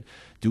bracket,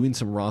 doing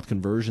some Roth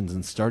conversions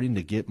and starting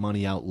to get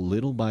money out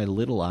little by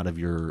little out of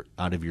your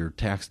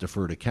tax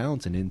deferred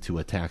accounts and into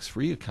a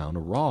tax-free account, a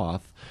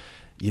Roth,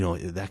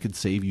 that could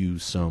save you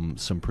some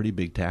pretty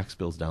big tax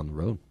bills down the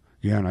road.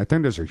 Yeah, and I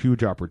think there's a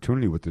huge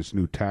opportunity with this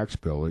new tax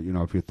bill.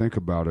 If you think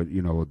about it,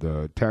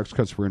 the tax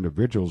cuts for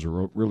individuals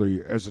are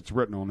really, as it's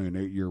written, only an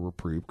 8-year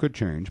reprieve. Could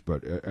change,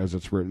 but as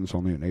it's written, it's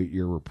only an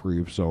 8-year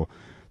reprieve. So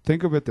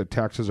think of it that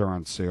taxes are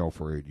on sale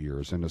for 8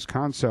 years. And this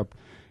concept,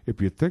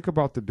 if you think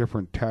about the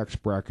different tax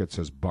brackets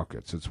as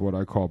buckets, it's what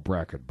I call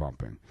bracket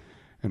bumping.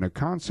 And the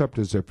concept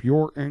is if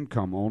your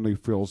income only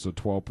fills the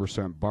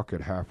 12%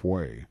 bucket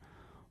halfway,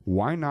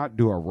 why not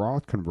do a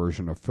Roth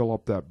conversion to fill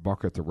up that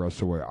bucket the rest of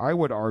the way? I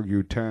would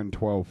argue 10,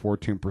 12,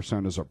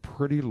 14% is a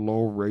pretty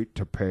low rate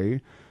to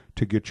pay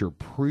to get your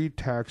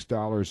pre-tax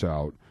dollars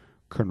out,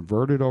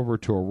 converted over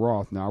to a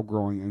Roth, now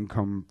growing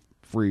income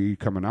free,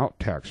 coming out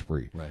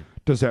tax-free. Right.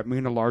 Does that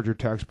mean a larger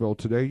tax bill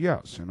today?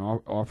 Yes. In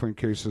often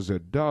cases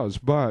it does,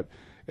 but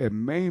it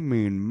may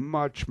mean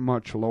much,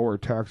 much lower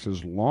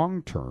taxes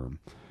long-term,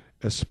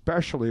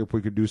 especially if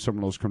we could do some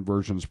of those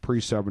conversions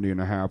pre-70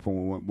 and a half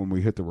when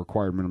we hit the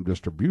required minimum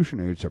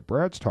distribution age that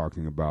Brad's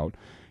talking about,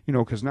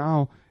 because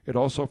now it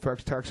also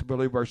affects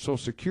taxability of our Social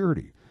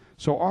Security.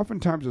 So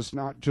oftentimes it's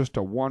not just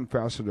a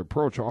one-faceted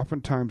approach.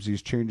 Oftentimes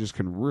these changes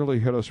can really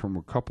hit us from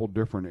a couple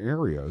different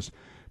areas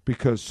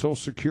because Social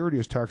Security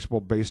is taxable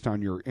based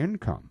on your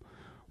income.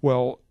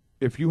 Well,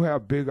 if you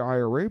have big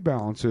IRA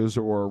balances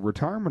or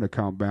retirement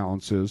account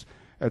balances,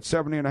 at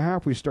 70 and a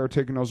half, we start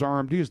taking those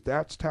RMDs.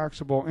 That's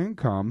taxable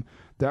income.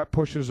 That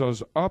pushes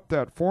us up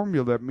that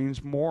formula. That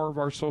means more of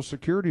our Social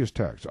Security is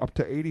taxed. Up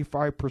to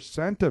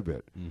 85% of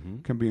it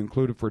can be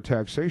included for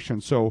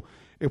taxation. So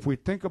if we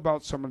think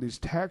about some of these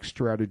tax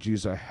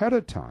strategies ahead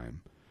of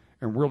time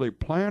and really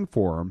plan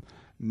for them,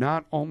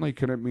 not only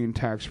can it mean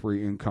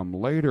tax-free income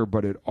later,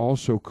 but it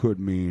also could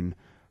mean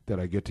that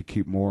I get to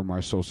keep more of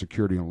my Social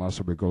Security and less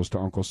of it goes to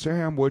Uncle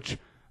Sam, which,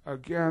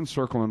 again,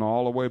 circling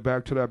all the way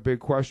back to that big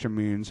question,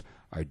 means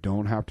I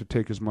don't have to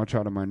take as much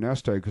out of my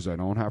nest egg because I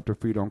don't have to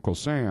feed Uncle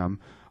Sam.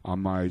 On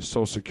my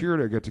Social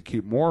Security, I get to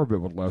keep more of it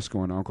with less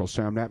going to Uncle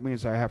Sam. That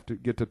means I have to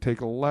get to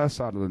take less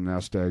out of the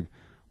nest egg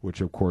which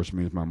of course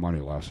means my money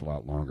lasts a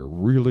lot longer.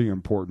 Really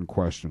important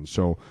question.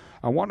 So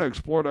I want to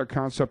explore that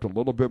concept a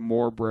little bit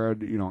more,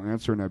 Brad,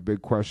 answering that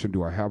big question,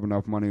 do I have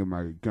enough money? Am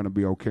I going to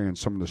be okay? And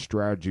some of the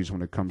strategies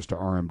when it comes to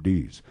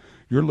RMDs.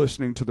 You're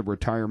listening to the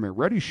Retirement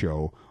Ready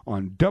Show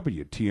on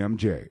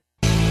WTMJ.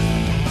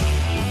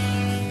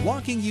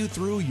 Walking you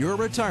through your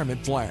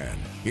retirement plan.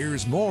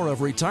 Here's more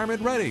of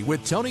Retirement Ready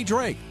with Tony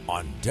Drake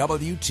on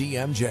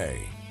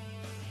WTMJ.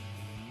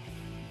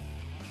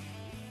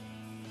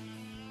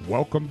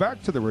 Welcome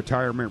back to the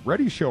Retirement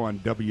Ready Show on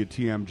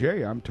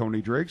WTMJ. I'm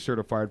Tony Drake,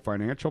 certified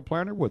financial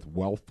planner with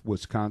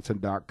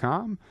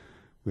wealthwisconsin.com.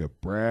 We have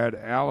Brad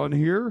Allen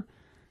here,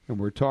 and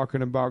we're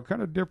talking about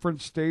kind of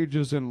different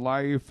stages in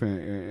life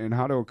and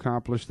how to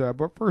accomplish that.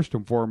 But first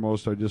and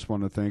foremost, I just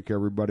want to thank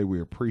everybody.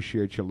 We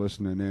appreciate you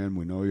listening in.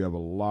 We know you have a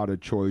lot of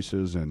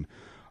choices, and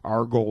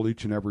our goal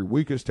each and every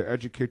week is to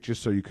educate you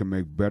so you can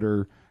make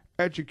better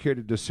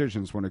educated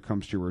decisions when it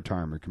comes to your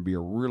retirement. It can be a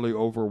really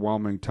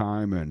overwhelming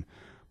time, and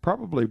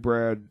probably,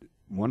 Brad,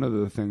 one of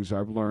the things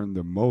I've learned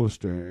the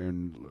most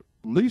and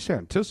least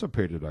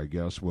anticipated, I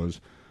guess, was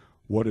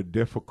what a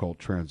difficult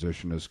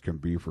transition this can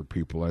be for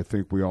people. I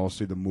think we all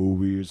see the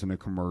movies and the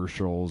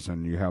commercials,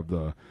 and you have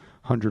the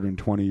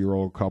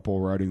 120-year-old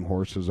couple riding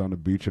horses on the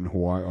beach in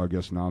Hawaii. I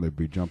guess now they'd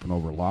be jumping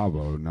over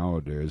lava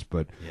nowadays.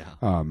 But,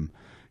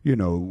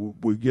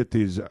 we get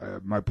these,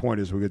 my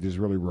point is we get these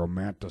really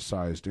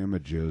romanticized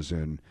images,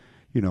 and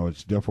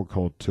it's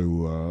difficult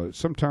to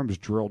sometimes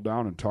drill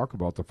down and talk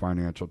about the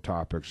financial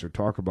topics or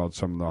talk about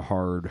some of the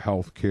hard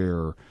health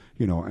care,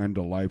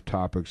 end-of-life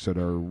topics that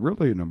are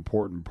really an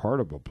important part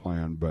of a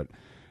plan. But,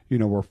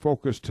 we're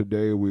focused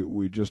today.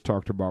 We just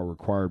talked about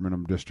required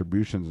minimum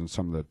distributions and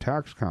some of the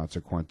tax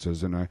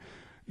consequences. And,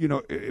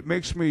 it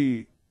makes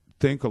me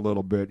think a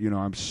little bit.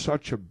 I'm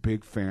such a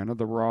big fan of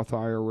the Roth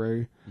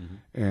IRA. Mm-hmm.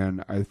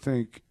 And I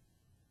think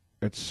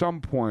at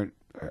some point,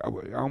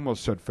 I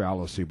almost said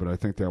fallacy, but I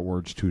think that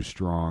word's too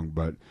strong.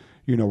 But,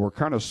 we're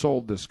kind of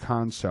sold this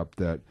concept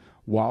that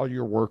while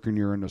you're working,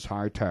 you're in this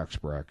high tax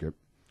bracket.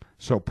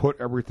 So put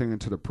everything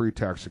into the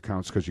pre-tax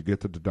accounts because you get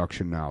the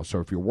deduction now.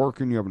 So if you're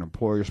working, you have an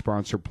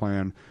employer-sponsored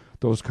plan,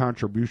 those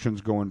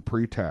contributions go in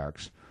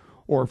pre-tax.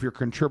 Or if you're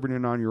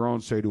contributing on your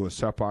own, say to a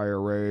SEP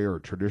IRA or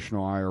a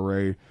traditional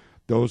IRA,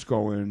 those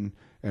go in.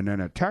 And then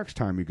at tax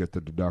time, you get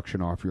the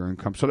deduction off your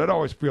income. So that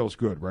always feels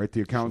good, right?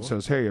 The accountant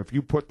says, hey, if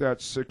you put that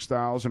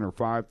 $6,000 or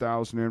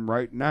 $5,000 in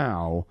right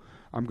now,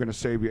 I'm going to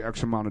save you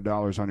X amount of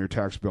dollars on your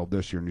tax bill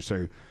this year. And you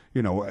say,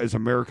 as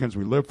Americans,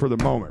 we live for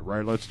the moment,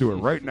 right? Let's do it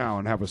right now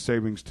and have a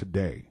savings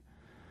today.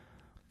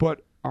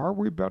 But are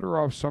we better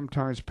off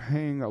sometimes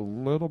paying a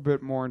little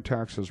bit more in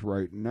taxes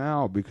right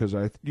now? Because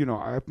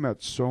I've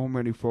met so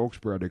many folks,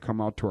 Brad, they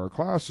come out to our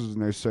classes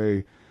and they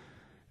say,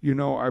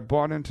 I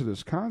bought into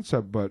this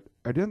concept, but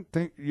I didn't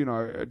think,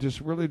 I just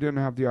really didn't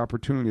have the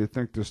opportunity to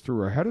think this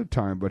through ahead of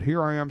time. But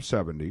here I am,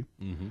 70.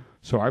 Mm-hmm.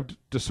 So I've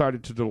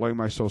decided to delay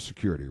my Social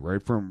Security,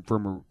 right? From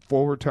a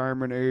full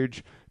retirement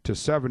age to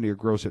 70, it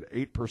grows at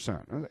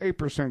 8%.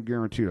 8%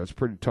 guaranteed. That's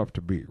pretty tough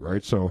to beat,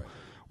 right? So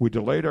we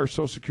delayed our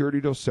Social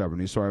Security till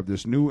 70. So I have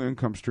this new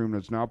income stream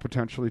that's now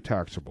potentially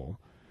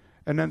taxable.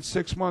 And then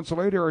 6 months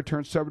later, I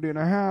turn 70 and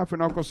a half,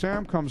 and Uncle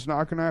Sam comes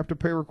knocking, I have to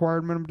pay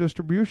required minimum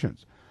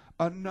distributions.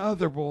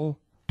 Another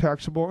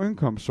taxable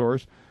income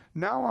source.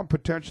 Now I'm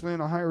potentially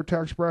in a higher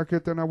tax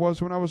bracket than I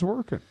was when I was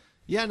working.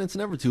 Yeah, and it's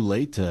never too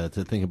late to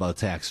think about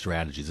tax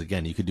strategies.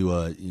 Again, you could do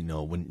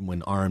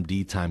when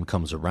RMD time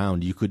comes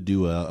around, you could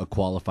do a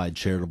qualified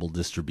charitable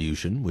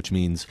distribution, which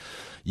means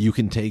you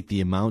can take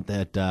the amount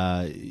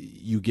that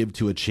you give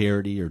to a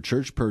charity or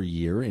church per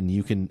year, and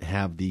you can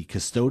have the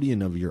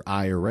custodian of your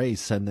IRA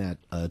send that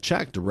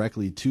check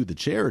directly to the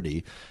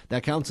charity.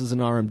 That counts as an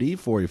RMD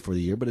for you for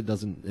the year, but it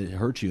doesn't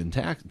hurt you in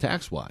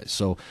tax-wise.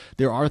 So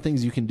there are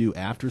things you can do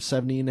after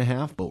 70 and a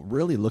half, but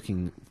really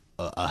looking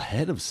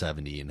ahead of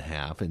 70 and a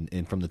half,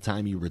 and from the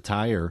time you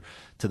retire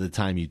to the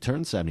time you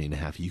turn 70 and a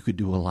half, you could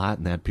do a lot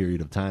in that period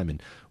of time.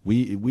 And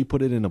we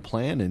put it in a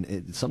plan,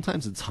 and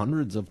sometimes it's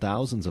hundreds of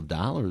thousands of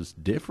dollars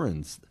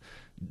difference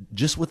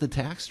just with the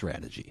tax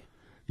strategy.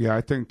 Yeah,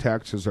 I think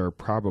taxes are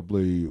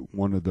probably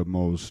one of the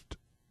most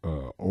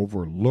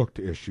overlooked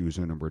issues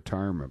in a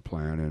retirement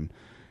plan,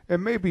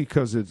 and maybe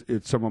because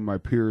it's some of my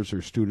peers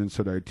or students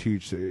that I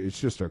teach,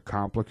 it's just a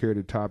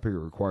complicated topic. It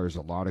requires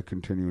a lot of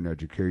continuing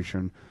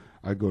education.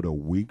 I go to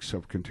weeks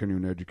of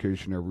continuing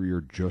education every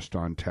year just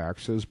on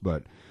taxes,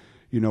 but,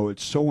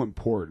 it's so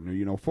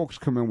important. Folks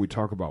come in, we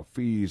talk about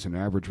fees and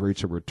average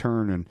rates of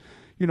return, and,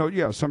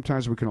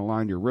 sometimes we can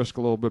align your risk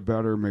a little bit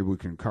better. Maybe we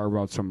can carve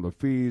out some of the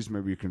fees.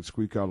 Maybe you can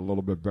squeak out a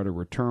little bit better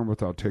return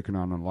without taking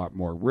on a lot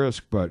more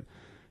risk, but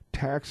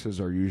taxes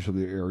are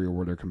usually the area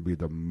where there can be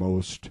the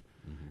most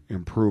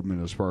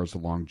improvement as far as the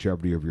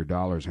longevity of your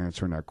dollars.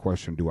 Answering that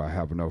question, do I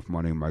have enough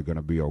money? Am I going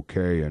to be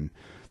okay? And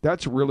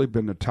that's really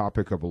been the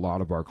topic of a lot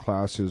of our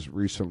classes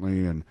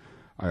recently, and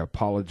I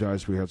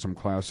apologize. We had some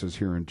classes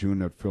here in June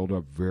that filled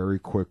up very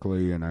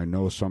quickly, and I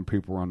know some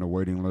people on the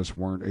waiting list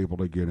weren't able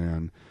to get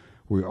in.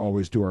 we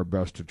always do our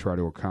best to try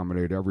to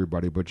accommodate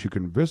everybody. But you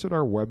can visit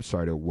our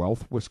website at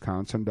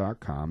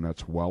wealthwisconsin.com.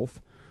 That's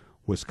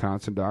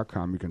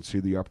wealthwisconsin.com. You can see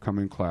the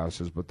upcoming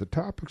classes. But the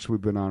topics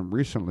we've been on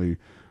recently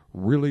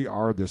really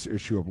are this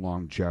issue of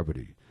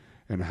longevity.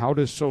 And how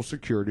does Social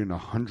Security and the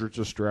hundreds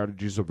of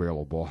strategies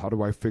available, how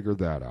do I figure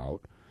that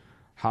out?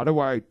 How do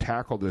I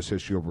tackle this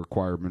issue of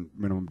requirement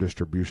minimum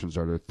distributions?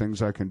 Are there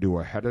things I can do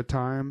ahead of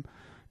time?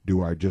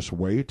 Do I just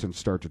wait and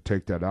start to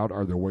take that out?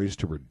 Are there ways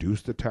to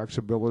reduce the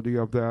taxability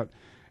of that?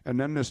 And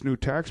then this new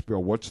tax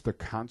bill, what's the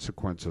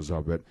consequences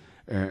of it?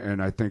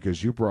 And I think,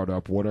 as you brought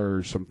up, what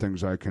are some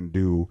things I can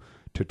do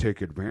to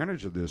take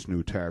advantage of this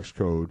new tax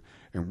code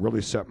and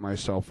really set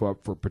myself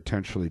up for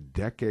potentially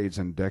decades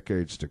and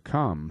decades to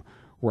come,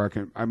 where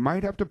I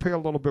might have to pay a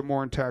little bit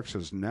more in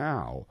taxes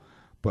now,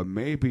 but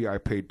maybe I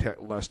pay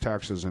less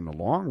taxes in the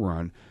long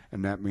run,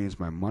 and that means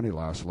my money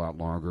lasts a lot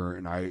longer,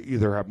 and I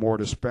either have more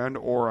to spend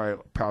or I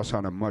pass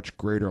on a much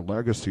greater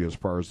legacy as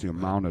far as the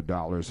amount of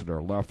dollars that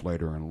are left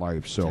later in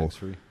life. So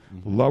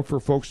love for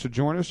folks to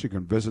join us. You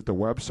can visit the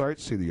website,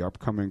 see the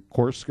upcoming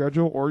course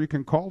schedule, or you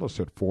can call us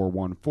at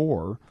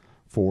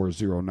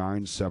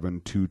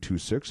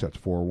 414-409-7226. That's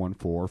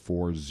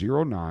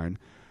 414-409-7226.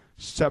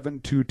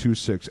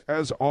 7226.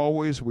 As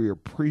always, we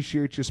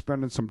appreciate you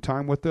spending some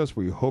time with us.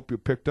 We hope you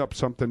picked up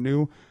something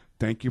new.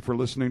 Thank you for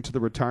listening to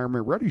the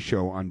Retirement Ready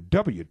Show on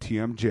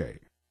WTMJ.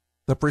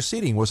 The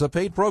preceding was a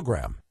paid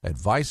program.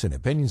 Advice and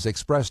opinions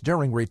expressed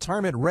during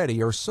Retirement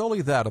Ready are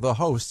solely that of the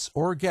hosts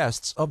or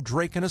guests of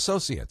Drake &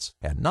 Associates,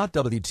 and not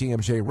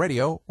WTMJ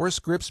Radio or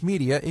Scripps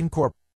Media Incorporated.